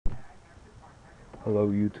Hello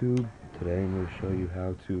YouTube, today I'm going to show you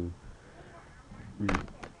how to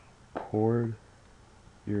record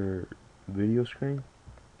your video screen.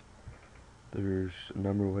 There's a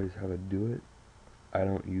number of ways how to do it. I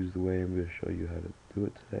don't use the way I'm going to show you how to do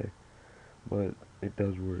it today, but it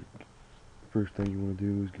does work. First thing you want to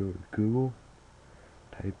do is go to Google,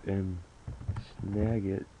 type in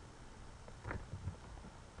Snagit,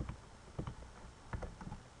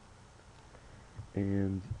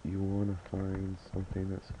 and you want to find something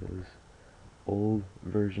that says old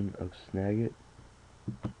version of Snagit.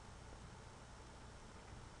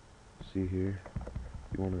 See here,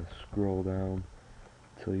 you want to scroll down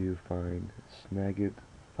till you find Snagit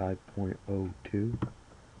 5.02,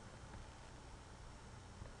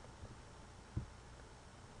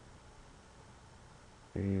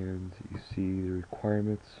 and you see the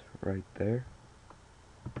requirements right there.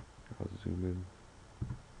 I'll zoom in.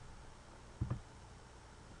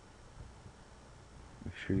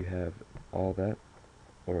 Make sure you have all that,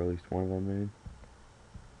 or at least one of them in.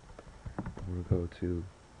 I'm going to go to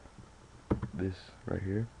this right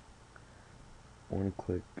here. I want to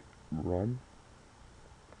click run,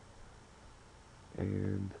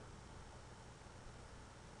 and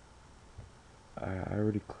I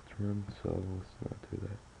already clicked run, so let's not do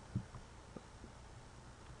that.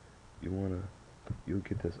 You'll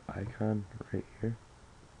get this icon right here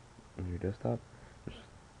on your desktop. Just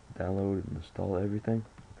download and install everything,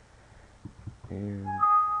 and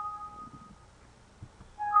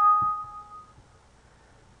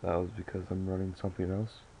that was because I'm running something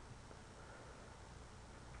else.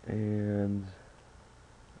 And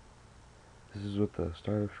this is what the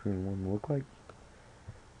startup screen will look like.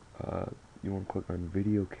 You want to click on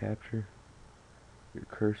video capture, your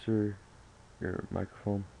cursor, your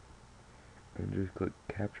microphone, and just click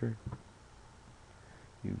capture.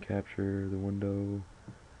 You can capture the window,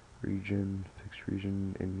 region, fixed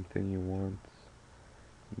region, anything you want.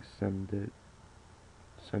 You can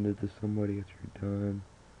send it to somebody after you're done.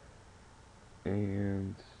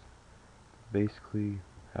 And basically,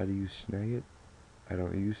 how to use Snagit. I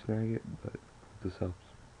don't use Snagit, but this helps.